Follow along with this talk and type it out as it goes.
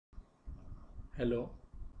Hello,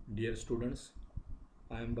 dear students.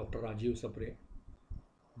 I am Dr. Rajiv Sapre.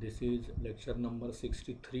 This is lecture number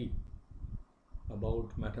 63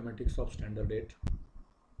 about mathematics of standard 8,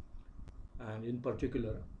 and in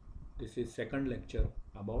particular this is second lecture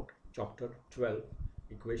about chapter 12,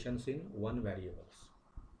 equations in one variables.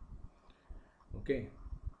 Okay,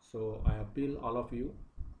 so I appeal all of you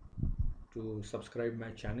to subscribe my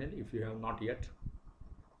channel if you have not yet.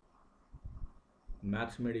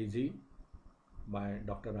 Maths Made Easy by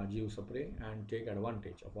Dr. Rajiv Sapre, and take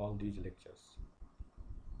advantage of all these lectures.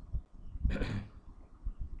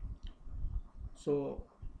 So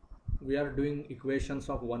we are doing equations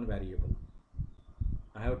of one variable.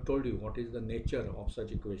 I have told you what is the nature of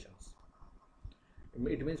such equations.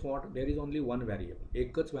 It means what? There is only one variable.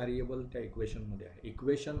 एकच variable त्या इक्वेशनमध्ये आहे.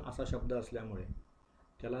 Equation असा शब्द असल्यामुळे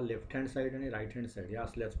त्याला left hand side आणि right hand side या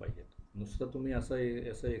असल्याच पाहिजेत. नुसतं तुम्ही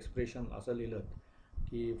असं एक्सप्रेशन असं लिहिलं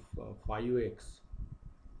की 5x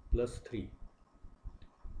plus 3,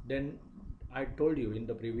 then I told you in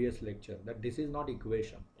the previous lecture that this is not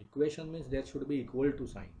equation. Equation means there should be equal to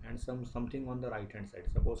sign and something on the right hand side,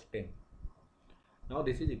 suppose 10. Now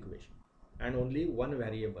this is equation and only one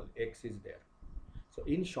variable x is there. So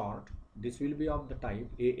in short, this will be of the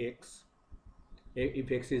type ax,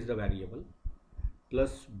 if x is the variable,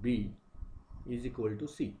 plus b is equal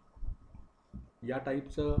to c. या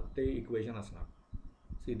टाईपचं ते equation असणार.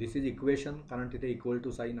 See this is equation, कारण तिथे equal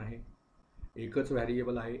to sine आहे, एकच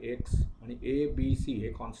variable आहे x, आणि ए बी सी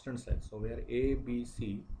हे कॉन्स्टंट्स आहेत. So wear A B C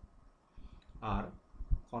R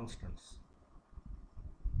constants.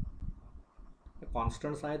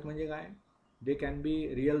 Constants आहेत म्हणजे काय? They can be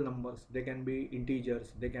real numbers, they can be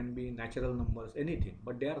integers, they can be natural numbers, anything,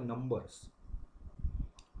 but they are numbers.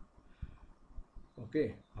 Okay,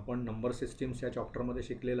 आपण number systems या चॅप्टरमध्ये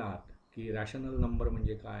शिकलेला आहात की rational number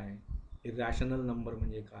म्हणजे काय, इरॅशनल नंबर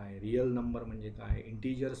म्हणजे काय, रियल नंबर म्हणजे काय,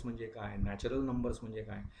 इंटीजर्स म्हणजे काय, नॅचरल नंबर्स म्हणजे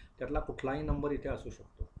काय. त्यातला कुठलाही नंबर इथे असू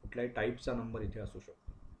शकतो, कुठल्याही टाईपचा नंबर इथे असू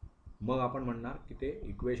शकतो. मग आपण म्हणणार की ते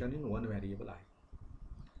इक्वेशन इन वन व्हॅरिएबल आहे.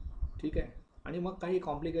 ठीक आहे. आणि मग काही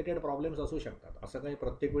कॉम्प्लिकेटेड प्रॉब्लेम्स असू शकतात. असं काही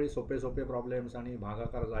प्रत्येक वेळी सोपे प्रॉब्लेम्स आणि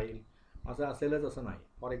भागाकार जाईल असं असेलच असं नाही.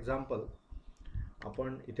 फॉर एक्झाम्पल,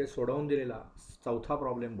 आपण इथे सोडवून दिलेला चौथा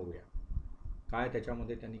प्रॉब्लेम बघूया. काय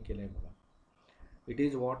त्याच्यामध्ये त्यांनी केलं आहे बघा. It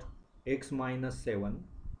is what? x minus 7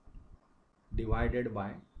 divided by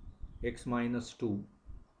x minus 2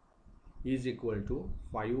 is equal to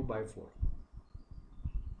 5/4.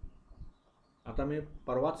 आता मी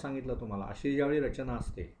परवाच सांगितलं तुम्हाला, अशी ज्यावेळी रचना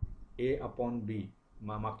असते a upon b,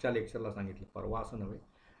 मागच्या लेक्चरला सांगितलं, परवा असं नव्हे,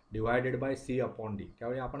 divided by c upon d,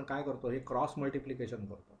 त्यावेळी आपण काय करतो? हे क्रॉस मल्टिप्लिकेशन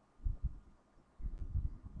करतो,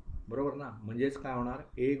 बरोबर ना? म्हणजेच काय होणार?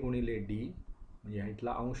 a गुणिले d म्हणजे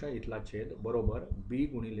इथला अंश इथला छेद बरोबर b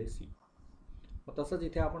गुणिले c. मग तसंच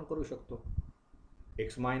इथे आपण करू शकतो.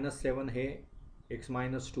 x मायनस 7 हे x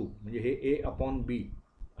मायनस 2 म्हणजे हे a अपॉन b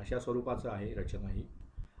अशा स्वरूपाचं आहे रचना ही.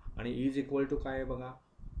 आणि इज इक्वल टू काय आहे बघा?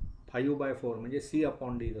 5/4 म्हणजे c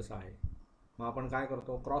अपॉन d जसं आहे. मग आपण काय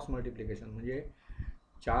करतो? क्रॉस मल्टिप्लिकेशन, म्हणजे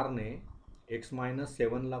 4ने x मायनस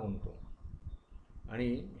 7ला गुणतो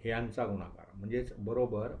आणि ह्यांचा गुणाकार, म्हणजेच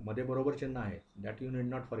बरोबर मध्ये बरोबर चिन्ह आहे, that you need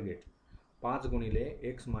not forget. 5 गुणिले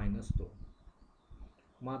x मायनस 2.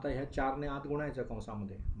 मग आता ह्या 4ने आत गुणायचं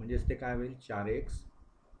कंसामध्ये, म्हणजेच ते काय होईल? 4x,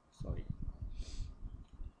 सॉरी,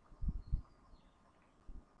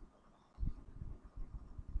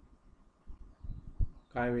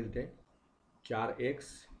 काय होईल ते? 4x,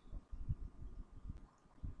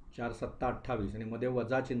 4 7 28 आणि मध्ये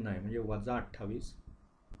वजा चिन्ह आहे म्हणजे वजा 28.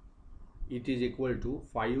 It is equal to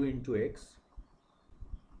 5 into x,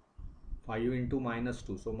 5 into minus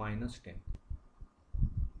 2, so minus 10.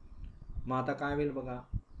 मग आता काय होईल बघा?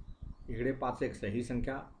 इकडे 5x आहे, ही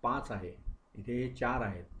संख्या 5 आहे, इथे हे 4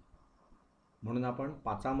 आहेत, म्हणून आपण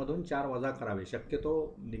 5मधून 4 वजा करावे. शक्यतो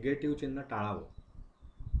निगेटिव्ह चिन्ह टाळावं.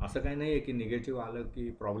 असं काही नाही आहे की निगेटिव्ह आलं की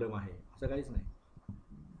प्रॉब्लेम आहे, असं काहीच नाही.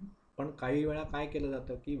 पण काही वेळा काय केलं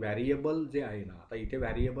जातं की व्हॅरिएबल जे आहे ना, आता इथे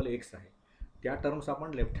व्हॅरिएबल x आहे, त्या टर्म्स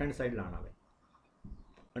आपण लेफ्ट हँड साईडला आणावे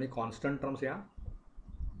आणि कॉन्स्टंट टर्म्स या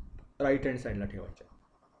राईट हँड साईडला ठेवायच्या.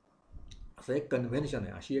 असं एक कन्व्हेन्शन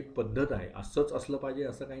आहे, अशी एक पद्धत आहे. असंच असलं पाहिजे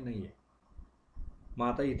असं काही नाही आहे. मग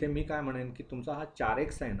आता इथे मी काय म्हणेन की तुमचा हा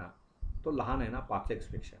 4x आहे ना, तो लहान आहे ना 5x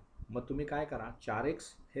पेक्षा. मग तुम्ही काय करा? 4x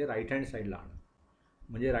हे राईट हँड साईडला आणा.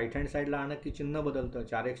 म्हणजे राईट हँड साईडला आणा की चिन्ह बदलतं.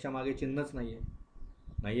 4xच्या मागे चिन्हच नाही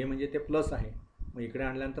आहे म्हणजे ते प्लस आहे. मग इकडे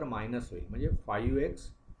आणल्यानंतर मायनस होईल, म्हणजे 5x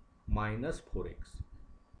मायनस 4x.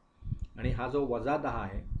 आणि हा जो वजा 10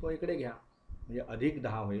 आहे तो इकडे घ्या, म्हणजे अधिक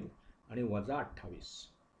 10 होईल आणि वजा 28.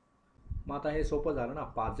 मग आता हे सोपं झालं ना.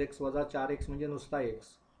 5x वजा 4x म्हणजे नुसता x.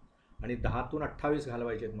 आणि 10तून 28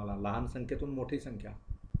 घालवायचे आहेत मला, लहान संख्येतून मोठी संख्या,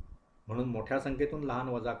 म्हणून मोठ्या संख्येतून लहान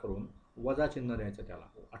वजा करून वजा चिन्ह द्यायचं त्याला.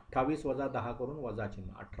 28 वजा 10 करून वजा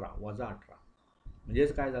चिन्ह 18, वजा 18.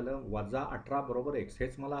 म्हणजेच काय झालं, वजा 18 बरोबर एक्स.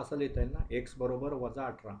 हेच मला असं लिहिता येईल ना, एक्स बरोबर वजा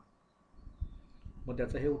 18. मग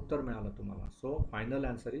त्याचं हे उत्तर मिळालं तुम्हाला. So final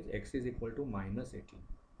answer is x is equal to -18.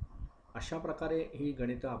 अशा प्रकारे ही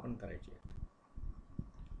गणितं आपण करायची आहेत.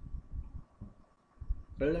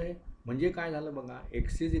 कळलं हे? म्हणजे काय झालं बघा,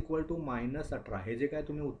 एक्स इज इक्वल टू -18 हे जे काय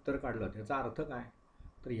तुम्ही उत्तर काढलं त्याचा अर्थ काय,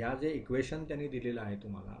 तर ह्या जे इक्वेशन त्यांनी दिलेलं आहे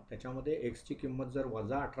तुम्हाला त्याच्यामध्ये एक्सची किंमत जर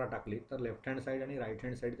वजा 18 टाकली तर लेफ्ट हँड साईड आणि राईट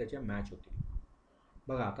हँड साईड त्याच्या मॅच होतील.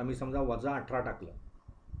 बघा आता मी समजा वजा 18 टाकलं,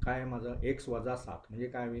 काय आहे माझं, एक्स वजा 7 म्हणजे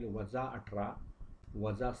काय होईल, वजा 18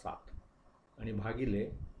 वजा 7 आणि भागिले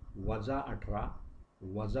वजा 18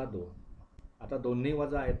 वजा 2. आता दोन्ही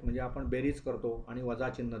वजा आहेत म्हणजे आपण बेरीज करतो आणि वजा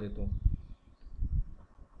चिन्ह देतो.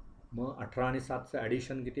 मग 18 आणि 7चं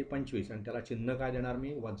ॲडिशन किती, 25, आणि त्याला चिन्ह काय देणार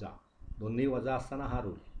मी, वजा. दोन्ही वजा असताना हा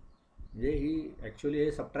रूल, म्हणजे ही ॲक्च्युली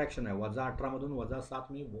हे सबट्रॅक्शन आहे. वजा 18मधून वजा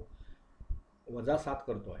 7 मी वजा 7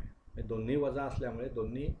 करतो आहे. दोन्ही वजा असल्यामुळे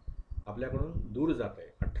दोन्ही आपल्याकडून दूर जात आहे.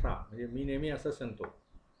 18 म्हणजे मी नेहमी असं सांगतो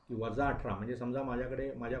की वजा 18 म्हणजे समजा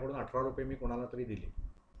माझ्याकडून 18 रुपये मी कोणाला तरी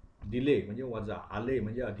दिले म्हणजे वजा, आले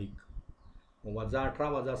म्हणजे अधिक. वजा 18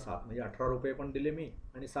 वजा 7 म्हणजे 18 रुपये पण दिले मी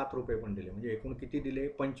आणि 7 रुपये पण दिले, म्हणजे एकूण किती दिले,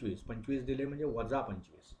 25 दिले म्हणजे वजा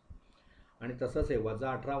 25. आणि तसंच आहे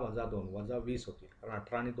वजा 18 वजा 2 वजा 20 होतील, कारण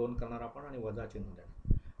 18 आणि 2 करणार आपण आणि वजा चिन्ह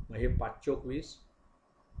देणार. मग हे 5 चोक 20,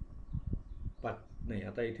 5 नाही,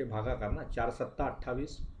 आता इथे भागाकार ना, 4 सत्ता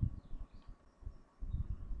 28,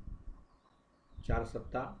 4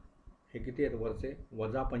 सत्ता हे किती आहेत वरचे,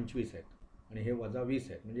 वजा 25 आहेत आणि हे वजा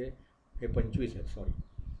 20 आहेत, म्हणजे हे 25 आहेत, सॉरी.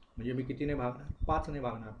 म्हणजे मी कितीने भागणार, 5ने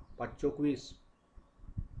भागणार. 5 चोक 20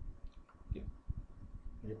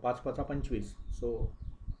 म्हणजे 5 5 25. सो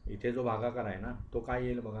इथे जो भागाकार आहे ना तो काय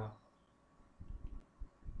येईल बघा,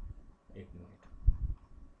 एक minute,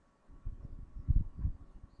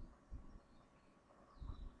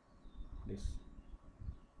 this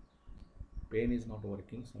pen is not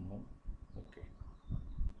working somehow. Okay,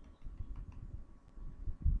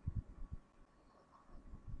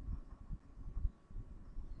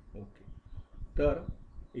 okay. तर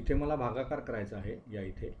इथे मला भागाकार करायचा आहे या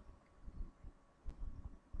इथे,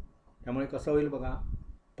 त्यामुळे कसं होईल बघा,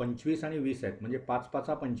 25 आणि 20 आहेत म्हणजे 5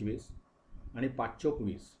 5 25 आणि 5 चोक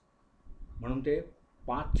 20, म्हणून ते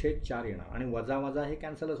 5/4 येणार आणि वजा वजा हे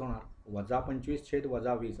कॅन्सलच होणार. वजा 25 छेद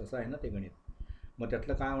वजा 20 असं आहे ना ते गणित. मग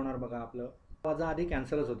त्यातलं काय होणार बघा, आपलं वजा आधी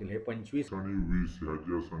कॅन्सलच होतील. हे 25 आणि 20 ह्या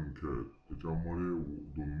ज्या संख्या आहेत त्याच्यामुळे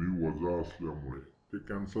दोन्ही वजा असल्यामुळे ते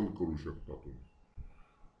कॅन्सल करू शकता तुम्ही.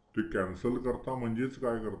 ते कॅन्सल करता म्हणजेच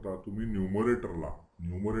काय करता तुम्ही,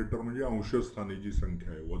 न्यूमरेटर म्हणजे अंशस्थानी जी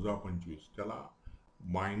संख्या आहे वजा 25 त्याला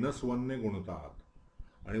 -1ने गुणता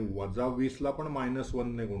आहात आणि वजा 20ला पण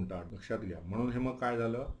 -1ने गुणता आहात, लक्षात घ्या. म्हणून हे मग काय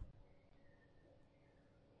झालं,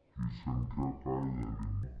 ही संख्या काय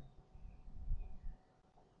झाली,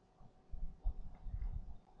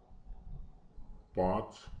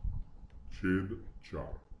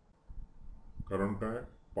 5/4. कारण काय,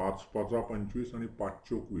 5 5 25 आणि 5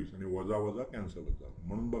 चोक 20 आणि वजा वजा कॅन्सलच झालं,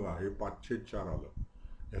 म्हणून बघा हे 5/4 आलं.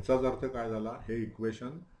 याचाच अर्थ काय झाला, हे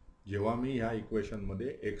इक्वेशन जेव्हा मी ह्या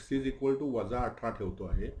इक्वेशनमध्ये एक्स इज इक्वल टू वजा 18 ठेवतो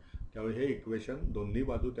आहे त्यावेळी हे इक्वेशन दोन्ही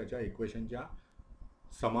बाजू त्याच्या इक्वेशनच्या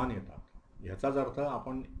समान येतात. ह्याचाच अर्थ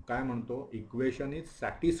आपण काय म्हणतो, equation is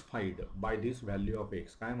satisfied by this value of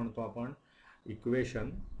x. काय म्हणतो आपण,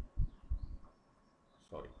 equation,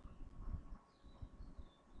 sorry,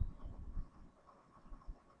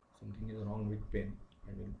 something is wrong with pen. I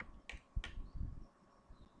will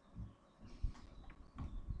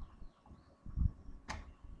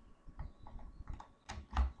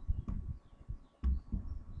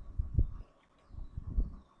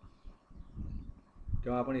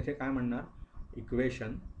तेव्हा आपण इथे काय म्हणणार,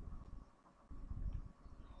 equation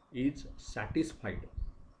is satisfied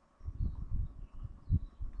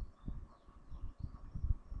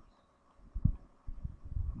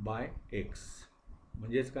bye x.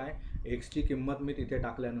 म्हणजेच काय, एक्सची किंमत मी तिथे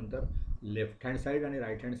टाकल्यानंतर लेफ्ट हँड साईड आणि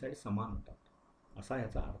राईट हँड साईड समान होतात, असा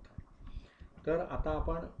ह्याचा अर्थ आहे. तर आता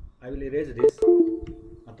आपण, आय विल इरेज धिस.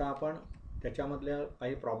 आता आपण त्याच्यामधल्या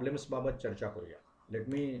काही प्रॉब्लेम्सबाबत चर्चा करूया. लेट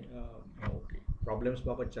मी, ओके,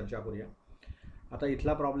 प्रॉब्लेम्सबाबत चर्चा करूया. आता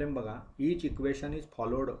इथला प्रॉब्लेम बघा, each equation is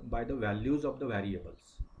followed by the values of the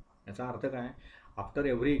variables. याचा अर्थ काय, आफ्टर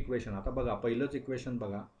एव्हरी इक्वेशन, आता बघा पहिलंच इक्वेशन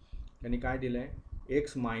बघा, त्यांनी काय दिलं आहे, x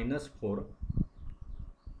 - 4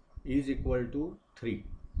 इज इक्वल टू 3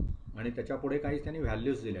 आणि त्याच्यापुढे काही त्यांनी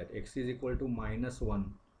व्हॅल्यूज दिल्या आहेत. x इज इक्वल टू -1,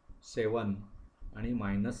 7 आणि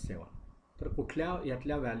 -7. तर कुठल्या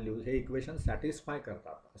यातल्या व्हॅल्यूज हे इक्वेशन सॅटिस्फाय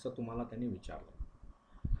करतात असं तुम्हाला त्यांनी विचारलं.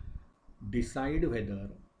 Decide whether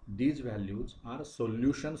these values R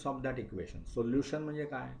solutions of that equation. Solution म्हणजे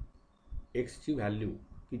काय? एक्सची व्हॅल्यू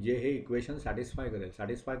की जे हे इक्वेशन सॅटिस्फाय करेल.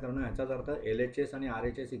 सॅटिस्फाय करणं ह्याचाच अर्थ LHS आणि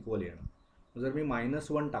RHS इक्वल येणं. जर मी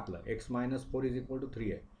 -1 टाकलं, x - 4 =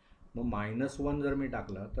 3 आहे, मग -1 जर मी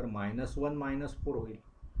टाकलं तर -1 - 4 होईल.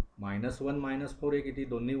 -1 - 4 हे किती?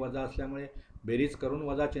 दोन्ही वजा असल्यामुळे बेरीज करून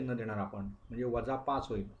वजा चिन्ह देणार आपण, म्हणजे -5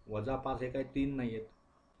 होईल. -5 हे काही 3 नाही आहेत,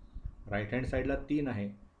 राईट हँड साईडला 3 आहे,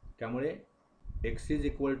 त्यामुळे x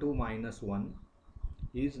 = -1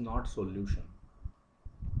 is not solution.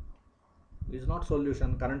 Is not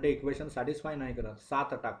solution कारण ते इक्वेशन सॅटिस्फाय नाही करत.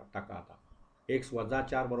 7 टाका आता. x -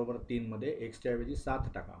 4 = 3 मध्ये एक्सच्या ऐवजी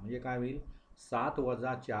 7 टाका, म्हणजे काय होईल? 7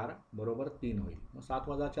 - 4 = 3 होईल. मग 7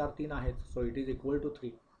 - 4 3 आहेत, so it is equal to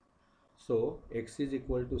 3. So x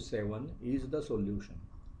 = 7 is the solution.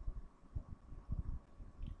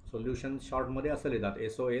 Solution शॉर्टमध्ये असं लिहितात,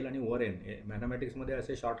 SOL आणि वर N. मॅथमॅटिक्समध्ये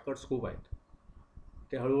असे शॉर्टकट्स खूप आहेत,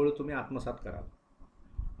 ते हळूहळू तुम्ही आत्मसात कराल.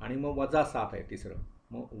 आणि मग -7 आहे तिसरं.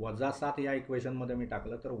 मग -7 या इक्वेशनमध्ये मी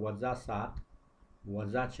टाकलं तर -7 -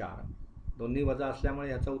 4 दोन्ही वजा असल्यामुळे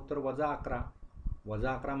ह्याचं उत्तर -11.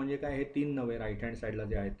 -11 म्हणजे काय? हे 3 नव्हे, राईट हँड साईडला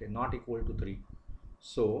जे आहेत ते not equal to 3.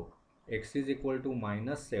 So x =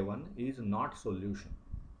 -7 is not solution.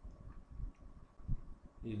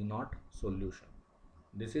 Is not solution.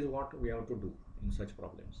 This is what we have to do in such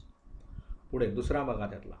problems. पुढे दुसरा बघा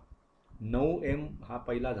त्यातला 9m हा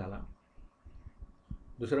पहिला झाला.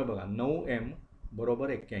 दुसरं बघा 9m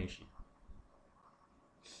 = 81.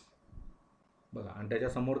 बघा, आणि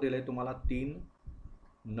त्याच्यासमोर दिलं आहे तुम्हाला 3,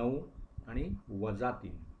 9 आणि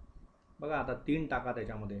 -3. बघा आता 3 टाका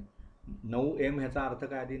त्याच्यामध्ये. 9m ह्याचा अर्थ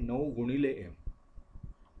काय? आधी 9 × m.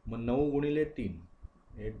 मग 9 × 3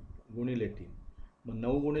 हे गुणिले 3, मग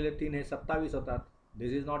 9 × 3 हे 27 होतात.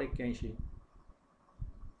 दिस इज नॉट 81.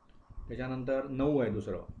 त्याच्यानंतर 9 आहे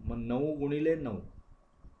दुसरं, मग 9 × 9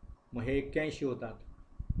 मग हे 81 होतात.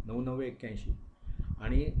 9 9 81.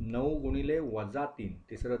 आणि 9 × -3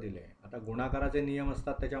 तिसरं दिलं आहे. आता गुणाकाराचे नियम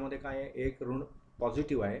असतात, त्याच्यामध्ये काय आहे? एक ऋण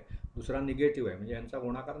पॉझिटिव्ह आहे, दुसरा निगेटिव्ह आहे, म्हणजे यांचा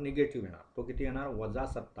गुणाकार निगेटिव्ह येणार. तो किती येणार?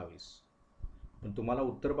 -27. पण तुम्हाला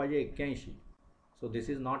उत्तर पाहिजे 81. So this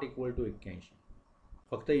is not equal to 81.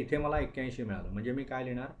 फक्त इथे मला 81 मिळालं, म्हणजे मी काय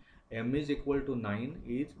लिहिणार? m = 9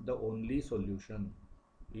 is the only solution.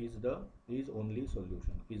 Is only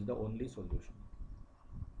solution.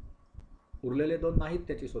 उरलेले 2 नाहीत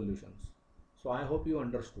त्याची solutions. So I hope you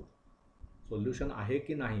understood. Solution आहे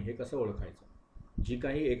की नाही हे कसं ओळखायचं? जी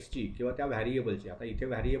काही एक्सची किंवा त्या व्हॅरिएबलची, आता इथे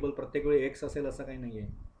व्हॅरिएबल प्रत्येक वेळी एक्स असेल असं काही नाही आहे,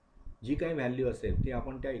 जी काही व्हॅल्यू असेल ती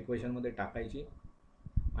आपण त्या इक्वेशनमध्ये टाकायची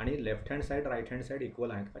आणि left hand side right hand side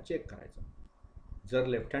equal आहेत का चेक करायचं. जर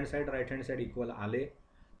left hand side right hand side equal आले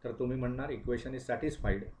तर तुम्ही म्हणणार equation is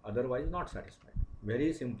satisfied, otherwise not satisfied.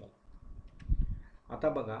 Very simple. आता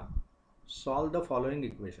बघा, सॉल्व द फॉलोइंग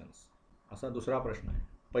इक्वेशन्स असा दुसरा प्रश्न आहे.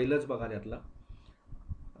 पहिलंच बघा त्यातला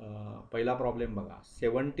पहिला प्रॉब्लेम बघा.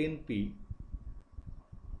 17p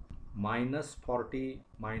 -40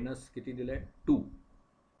 मायनस किती दिलं आहे? 2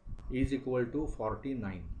 इज इक्वल टू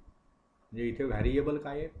 49. म्हणजे इथे व्हॅरिएबल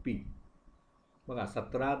काय आहे? p. बघा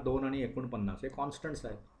 17, 2 आणि 49 हे कॉन्स्टंट्स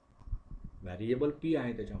आहेत. व्हॅरिएबल p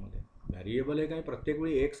आहे त्याच्यामध्ये. व्हॅरिएबल हे काही प्रत्येक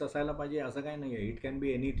वेळी एक्स असायला पाहिजे असं काही नाही आहे. It can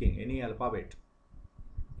be anything, any alphabet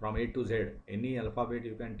from A to Z. Any alphabet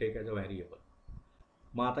you can take as a variable.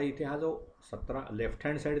 मग आता इथे हा जो 17 लेफ्ट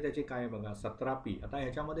हँड साईड त्याची काय आहे बघा, 17p. आता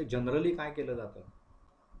ह्याच्यामध्ये जनरली काय केलं जातं,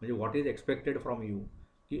 म्हणजे what is expected from you,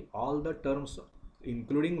 की all the terms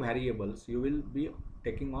including variables you will be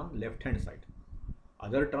taking on left hand side.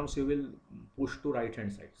 Other terms you will push to right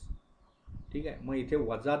hand sides. ठीक आहे. मग इथे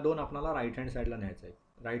 -2 आपल्याला राईट हँड साईडला न्यायचं आहे.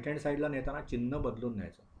 राईट हँड साईडला नेताना चिन्ह बदलून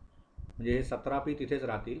न्यायचं, म्हणजे हे 17p तिथेच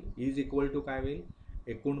राहतील. इज इक्वल टू काय होईल?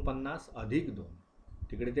 49 + 2.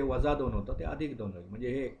 तिकडे ते -2 होतं, ते +2 होईल, म्हणजे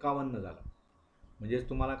हे 51 झालं. म्हणजेच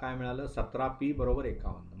तुम्हाला काय मिळालं? 17p =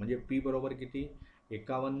 51. म्हणजे p बरोबर किती?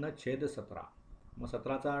 51/17. मग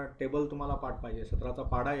 17चा टेबल तुम्हाला पाठ पाहिजे, 17चा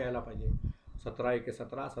पाढा यायला पाहिजे. 17 × 1 =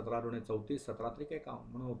 17, 17 × 2 = 34, 17 × 3 = 51.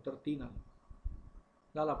 म्हणून उत्तर 3 आलं.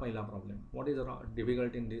 झाला पहिला problem. What is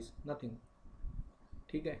difficult in this? Nothing.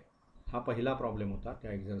 ठीक आहे. हा पहिला प्रॉब्लेम होता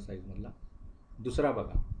त्या एक्झरसाईजमधला. दुसरा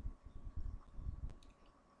बघा,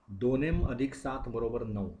 2m + 7 =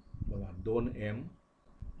 9. बघा 2m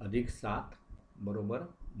 + 7 =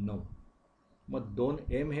 9. मग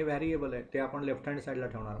 2m हे व्हॅरिएबल आहे, ते आपण लेफ्ट हँड साईडला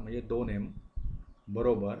ठेवणार, म्हणजे 2m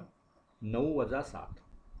 = 9 - 7.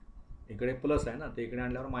 इकडे प्लस आहे ना, ते इकडे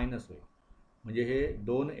आणल्यावर मायनस होईल, म्हणजे हे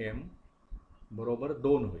 2m =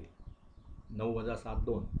 2 होईल. 9 - 7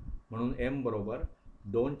 2, म्हणून m =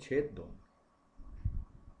 2/2.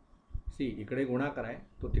 सी इकडे गुणाकार आहे,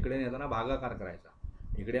 तो तिकडे नेताना भागाकार करायचा.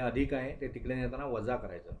 इकडे अधिक आहे, ते तिकडे नेताना वजा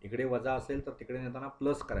करायचं. इकडे वजा असेल तर तिकडे नेताना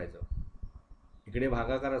प्लस करायचं. इकडे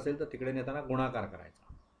भागाकार असेल तर तिकडे नेताना गुणाकार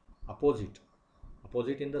करायचा.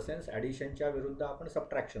 अपोजिट इन द सेन्स ॲडिशनच्या विरुद्ध आपण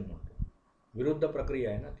सबट्रॅक्शन म्हणतो. विरुद्ध प्रक्रिया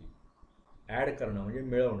आहे ना ती. ॲड करणं म्हणजे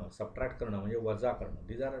मिळवणं, सबट्रॅक्ट करणं म्हणजे वजा करणं.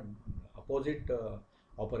 These R opposite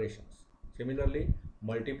operations. Similarly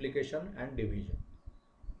multiplication and division.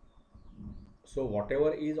 So what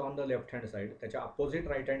ever is on the left hand side त्याच्या अपोजिट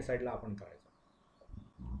राईट हँड साईडला आपण करायचं.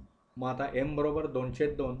 मग आता m बरोबर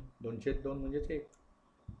 2/2. 2/2 म्हणजेच 1.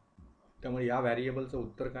 त्यामुळे या व्हॅरिएबलचं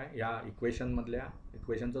उत्तर काय, या इक्वेशनमधल्या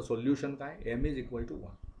इक्वेशनचं सोल्युशन काय, m इज इक्वल टू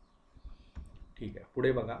 1. ठीक आहे,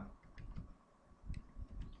 पुढे बघा.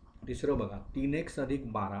 तिसरं बघा, 3x अधिक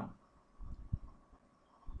 12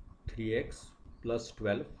 3x plus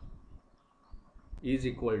 12 is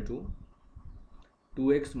equal to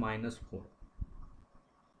 2x minus 4.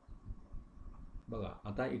 बघा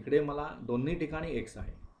आता इकडे मला दोन्ही ठिकाणी x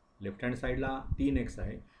आहे. लेफ्ट हँड साईडला 3x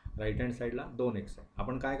आहे, राईट हँड साईडला 2x आहे.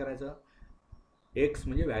 आपण काय करायचं, x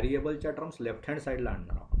म्हणजे व्हॅरिएबलच्या टर्म्स लेफ्ट हँड साईडला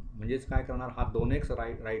आणणार आपण. म्हणजेच काय करणार, हा 2x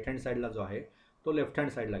राईट हँड साईडला जो आहे तो लेफ्ट हँड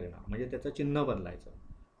साईडला घेणार. म्हणजे त्याचं चिन्ह बदलायचं.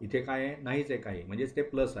 इथे काय आहे, नाहीच आहे काही, म्हणजेच ते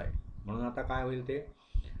प्लस आहे. म्हणून आता काय होईल, ते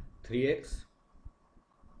 3x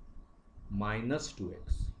मायनस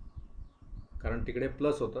 2x, कारण तिकडे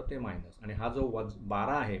प्लस होतं ते मायनस. आणि हा जो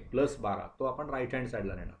 12 आहे प्लस 12 तो आपण राईट हँड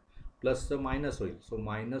साईडला नेणार. प्लसचं मायनस होईल. So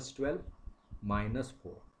minus 12 minus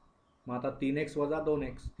 4. मग आता 3x वजा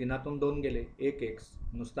 2x, 3तून 2 गेले, 1x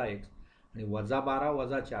नुसता x. आणि वजा 12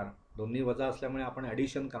 वजा 4 दोन्ही वजा असल्यामुळे आपण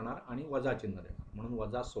ॲडिशन करणार आणि वजा चिन्ह देणार. म्हणून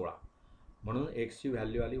वजा 16. म्हणून x ची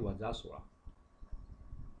व्हॅल्यू आली वजा 16.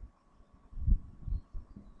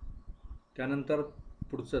 त्यानंतर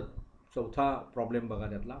पुढचं चौथा प्रॉब्लेम बघा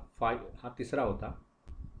त्यातला. हा तिसरा होता.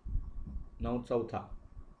 चौथा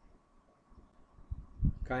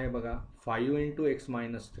काय बघा, 5 into x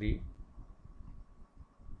minus 3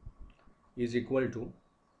 is equal to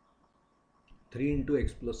 3 into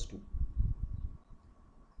x plus 2.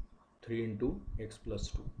 3 into x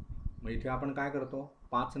plus 2. मग इथे आपण काय करतो,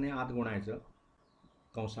 5ने आत गुणायचं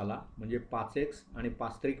कंसाला, म्हणजे 5x आणि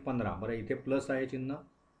 5 त्रिक 15. बरं इथे प्लस आहे चिन्ह,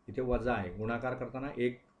 इथे वजा आहे. गुणाकार करताना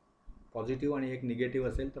एक पॉझिटिव्ह आणि एक निगेटिव्ह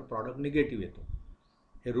असेल तर प्रॉडक्ट निगेटिव्ह येतो.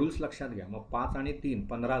 हे रूल्स लक्षात घ्या. मग 5 आणि 3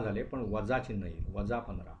 15 झाले, पण वजा चिन्ह येईल, वजा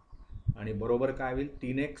 15. आणि बरोबर काय होईल,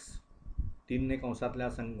 3x. 3ने कंसातल्या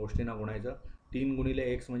गोष्टींना गुणायचं. 3 गुणिले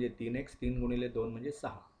x म्हणजे 3x, 3 गुणिले 2 म्हणजे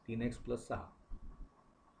 6. 3x प्लस 6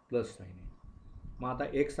 प्लस साईन आहे. मग आता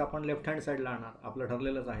x आपण लेफ्ट हँड साईडला आणणार, आपलं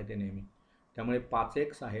ठरलेलंच आहे ते नेहमी. त्यामुळे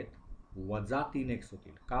 5x आहेत वजा 3x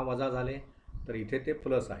होतील. का वजा झाले, तर इथे ते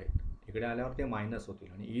प्लस आहेत, इकडे आल्यावर ते मायनस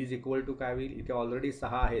होतील. आणि इज इक्वल टू काय होईल, इथे ऑलरेडी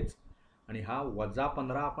 6 आहेच आणि हा वजा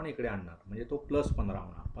 15 आपण इकडे आणणार, म्हणजे तो प्लस 15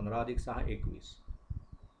 होणार. 15 अधिक 6 21.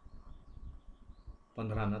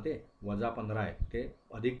 15 ना, ते वजा 15 आहे ते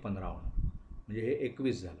अधिक 15 होणार, म्हणजे हे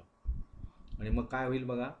 21 झालं. आणि मग काय होईल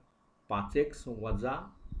बघा, 5x वजा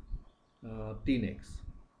 3x.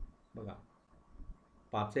 बघा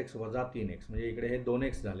 5x वजा 3x म्हणजे इकडे हे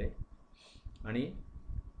 2x झाले. आणि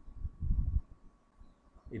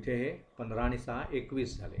इथे हे 15 आणि 6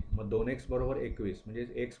 21 झाले. मग 2x बरोबर 21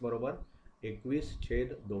 म्हणजे x बरोबर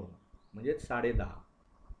 21/2 म्हणजेच 10.5.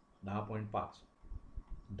 10.5.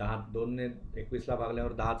 2ने 21ला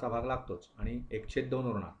भागल्यावर 10चा भाग लागतोच आणि 1/2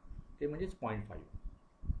 उरणार, ते म्हणजेच 0.5.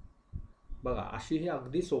 बघा अशी ही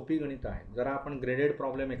अगदी सोपी गणितं आहेत. जरा आपण ग्रेडेड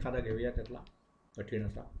प्रॉब्लेम एखादा घेऊया त्यातला कठीण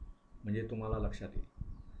असा, म्हणजे तुम्हाला लक्षात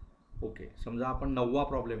येईल. ओके, समजा आपण 9वा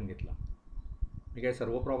प्रॉब्लेम घेतला. मी काही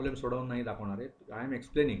सर्व प्रॉब्लेम सोडवून नाही दाखवणार आहे. I am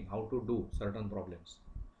explaining how to do certain problems.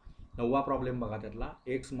 9वा problem बघा त्यातला,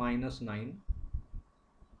 x minus 9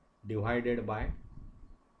 divided by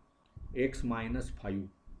x minus 5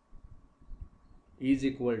 is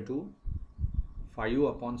equal to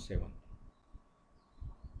 5/7.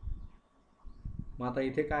 मग आता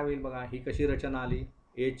इथे काय होईल बघा, ही कशी रचना आली,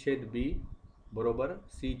 a/b बरोबर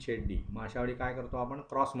c/d. मग अशा वेळी काय करतो आपण,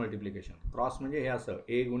 क्रॉस मल्टिप्लिकेशन. क्रॉस म्हणजे हे असं,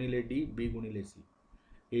 a गुणिले d, b गुणिले c.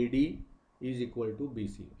 ad is equal to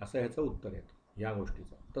bc असं ह्याचं उत्तर येतं ह्या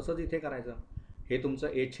गोष्टीचं. तसंच इथे करायचं. हे तुमचं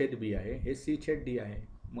a/b आहे, हे c/d आहे.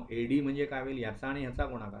 मग ad म्हणजे काय होईल, याचा आणि ह्याचा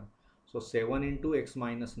गुणाकार. So 7 into x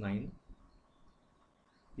minus 9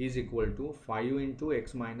 is equal to 5 into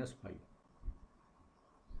x minus 5.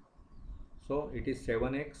 So it is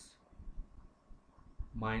 7x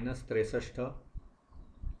minus 63,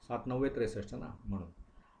 7 9 63 ना म्हणून.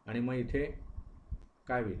 आणि मग इथे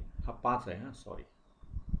काय होईल, हा 5 आहे, हां सॉरी,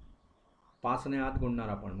 5ने आत गुणणार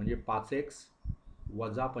आपण, म्हणजे 5x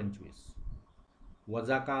वजा 25.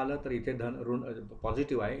 वजा का आलं, तर इथे धन ऋण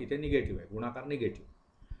पॉझिटिव्ह आहे, इथे निगेटिव्ह आहे, गुणाकार निगेटिव्ह.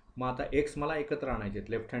 मग आता एक्स मला एकत्र आणायचे आहेत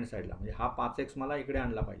लेफ्ट हँड साईडला, म्हणजे हा 5x मला इकडे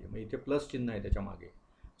आणला पाहिजे. मग इथे प्लस चिन्ह आहे त्याच्या मागे,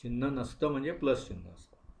 चिन्ह नसतं म्हणजे प्लस चिन्ह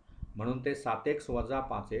असतं, म्हणून ते 7x वजा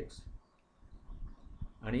 5x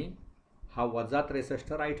आणि हा वजा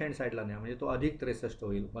 63 राईट हँड साईडला न्या, म्हणजे तो अधिक 63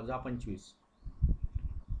 होईल, वजा 25.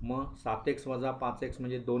 मग 7x वजा 5x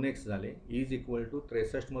म्हणजे 2x झाले, इज इक्वल टू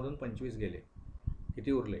 63मधून 25 गेले,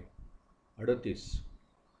 किती उरले 38,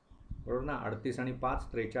 बरोबर ना. 38 आणि 5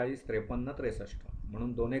 43, 53, 63,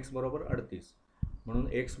 म्हणून 2x बरोबर 38, म्हणून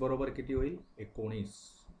x बरोबर किती होईल 19.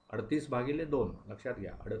 38 भागिले 2, लक्षात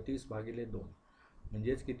घ्या 38 भागिले 2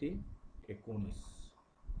 म्हणजेच किती 19.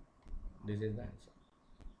 दिस is the answer.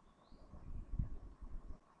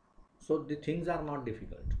 So the things R not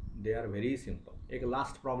difficult, they are very simple. एक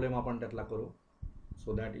लास्ट प्रॉब्लेम आपण त्यातला करू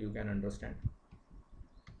so that you can understand.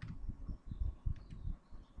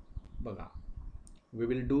 बघा, we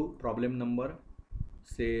will do problem number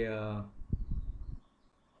say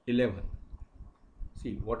 11.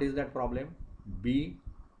 See what is that problem? B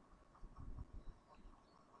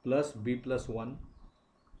plus b plus 1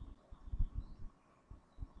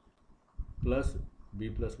 plus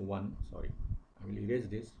b plus 1, sorry, I will erase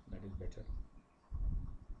this, that is better.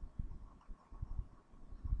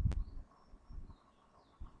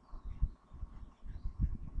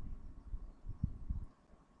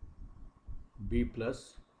 B plus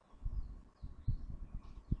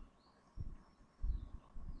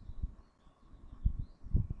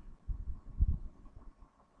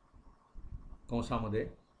कंसामध्ये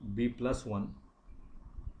b plus 1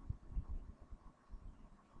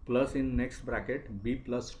 plus in next bracket b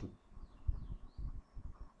plus 2,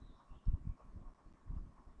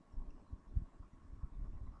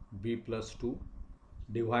 b plus 2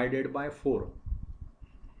 divided by 4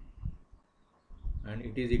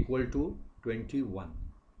 and it is equal to 21.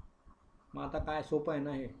 मग आता काय सोपं आहे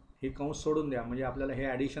ना, हे कंस सोडून द्या, म्हणजे आपल्याला हे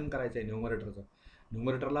ॲडिशन करायचं आहे न्यूमरेटरचं.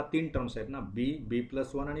 न्यूमरेटरला 3 टर्म्स आहेत ना, बी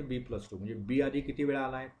प्लस 1 आणि बी प्लस 2, म्हणजे बी आधी किती वेळा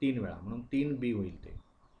आला आहे 3 वेळा, म्हणून 3b होईल ते.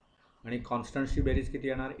 आणि कॉन्स्टंटची बेरीज किती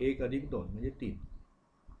येणार 1 अधिक 2 म्हणजे 3.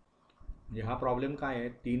 म्हणजे हा प्रॉब्लेम काय आहे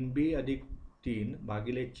 3b अधिक 3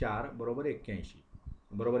 भागिले 4 बरोबर 81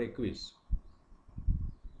 बरोबर 21.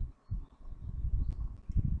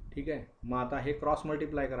 ठीक आहे. मग आता हे क्रॉस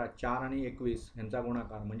मल्टिप्लाय करा, 4 आणि 21 यांचा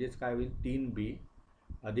गुणाकार, म्हणजेच काय होईल 3b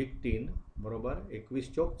अधिक 3 बरोबर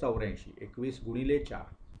 21 चौक 84, 21 गुणिले 4,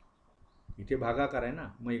 इथे भागाकार आहे ना,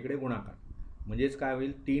 मग इकडे गुणाकार, म्हणजेच काय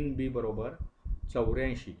होईल 3b बरोबर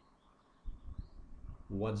 84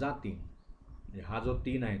 वजा 3, म्हणजे हा जो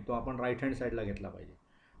 3 आहे तो आपण राईट हँड साईडला घेतला पाहिजे.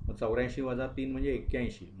 मग 84 वजा 3 म्हणजे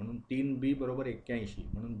 81, म्हणून 3b बरोबर 81,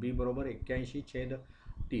 म्हणून b बरोबर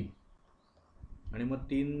 81/3. आणि मग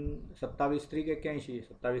 27 त्रिक 81,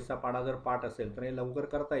 27चा पाडा जर पाठ असेल तर हे लवकर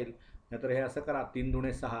करता येईल, नाहीतर हे असं करा 3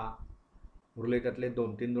 दुणे 6 उरले त्यातले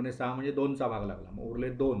 2, 3 दुणे 6 म्हणजे 2चा भाग लागला, मग उरले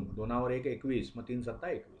 2, 2वर 1 21, मग 3 7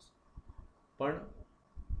 21. पण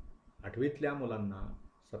 8वीतल्या मुलांना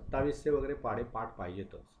 27चे वगैरे पाढे पाठ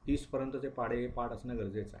पाहिजेतच, 30पर्यंतचे पाढे पाठ असणं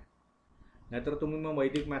गरजेचं आहे. नाहीतर तुम्ही मग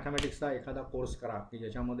वैदिक मॅथमॅटिक्सचा एखादा कोर्स करा की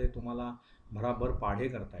ज्याच्यामध्ये तुम्हाला भराभर पाढे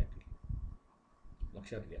करता येतील,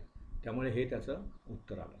 लक्षात घ्या. त्यामुळे हे त्याचं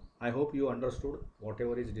उत्तर आलं. I hope you understood what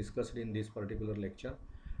ever is discussed in this particular lecture.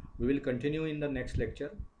 We will continue in the next lecture.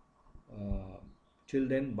 Till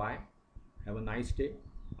then bye, have a nice day.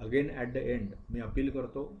 Again at the and me appeal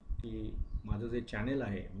करतो की माझं जे channel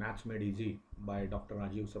आहे maths made easy by doctor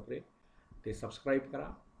Rajiv Sapre, ते subscribe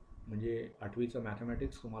करा, म्हणजे 8वीचं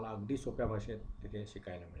mathematics तुम्हाला अगदी सोप्या भाषेत तिथे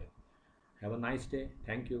शिकायला मिळेल. Have a nice day.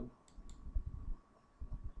 Thank you.